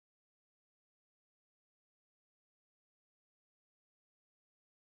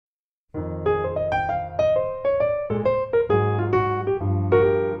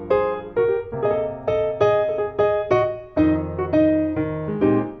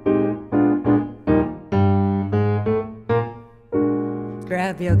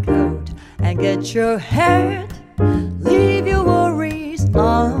grab your coat and get your hat. Leave your worries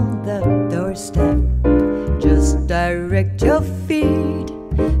on the doorstep. Just direct your feet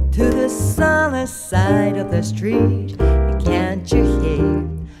to the sunny side of the street. Can't you hear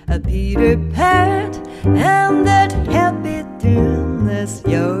a Peter Pan and that happy tune is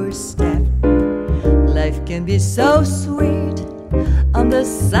your step? Life can be so sweet on the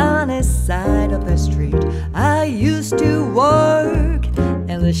sunny side of the street. I used to work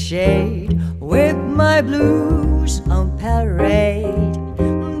in the shade with my blues on parade,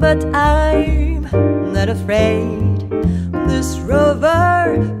 but I'm not afraid. This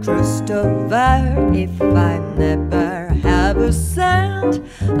rover crossed over. If I never have a cent,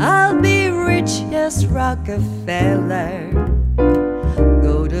 I'll be rich as Rockefeller.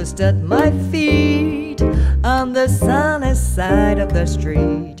 Go dust at my feet on the sunny side of the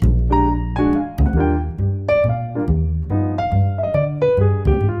street.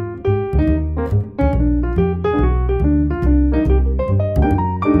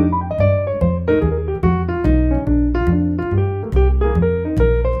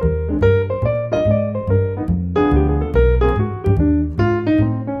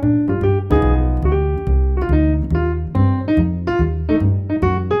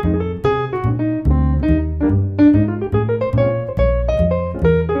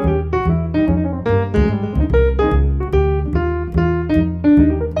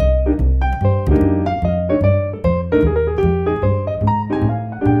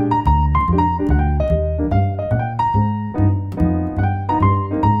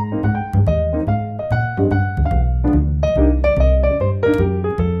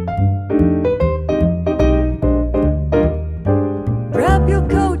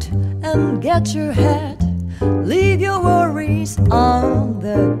 Get your hat, leave your worries on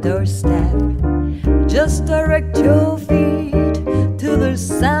the doorstep. Just direct your feet to the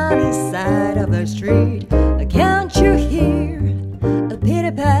sunny side of the street. Can't you hear a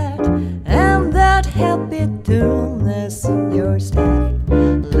pity pat and that happy tune is your step?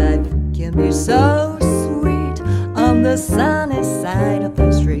 Life can be so sweet on the sunny side of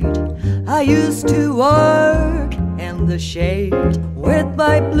the street. I used to work in the shade with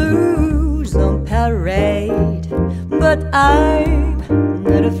my blues on parade, but I'm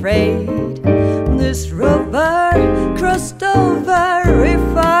not afraid. This rover crossed over.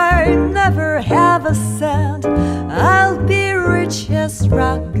 If I never have a cent, I'll be rich as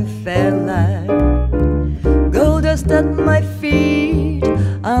Rockefeller. Gold dust at my feet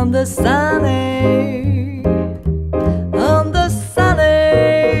on the sunny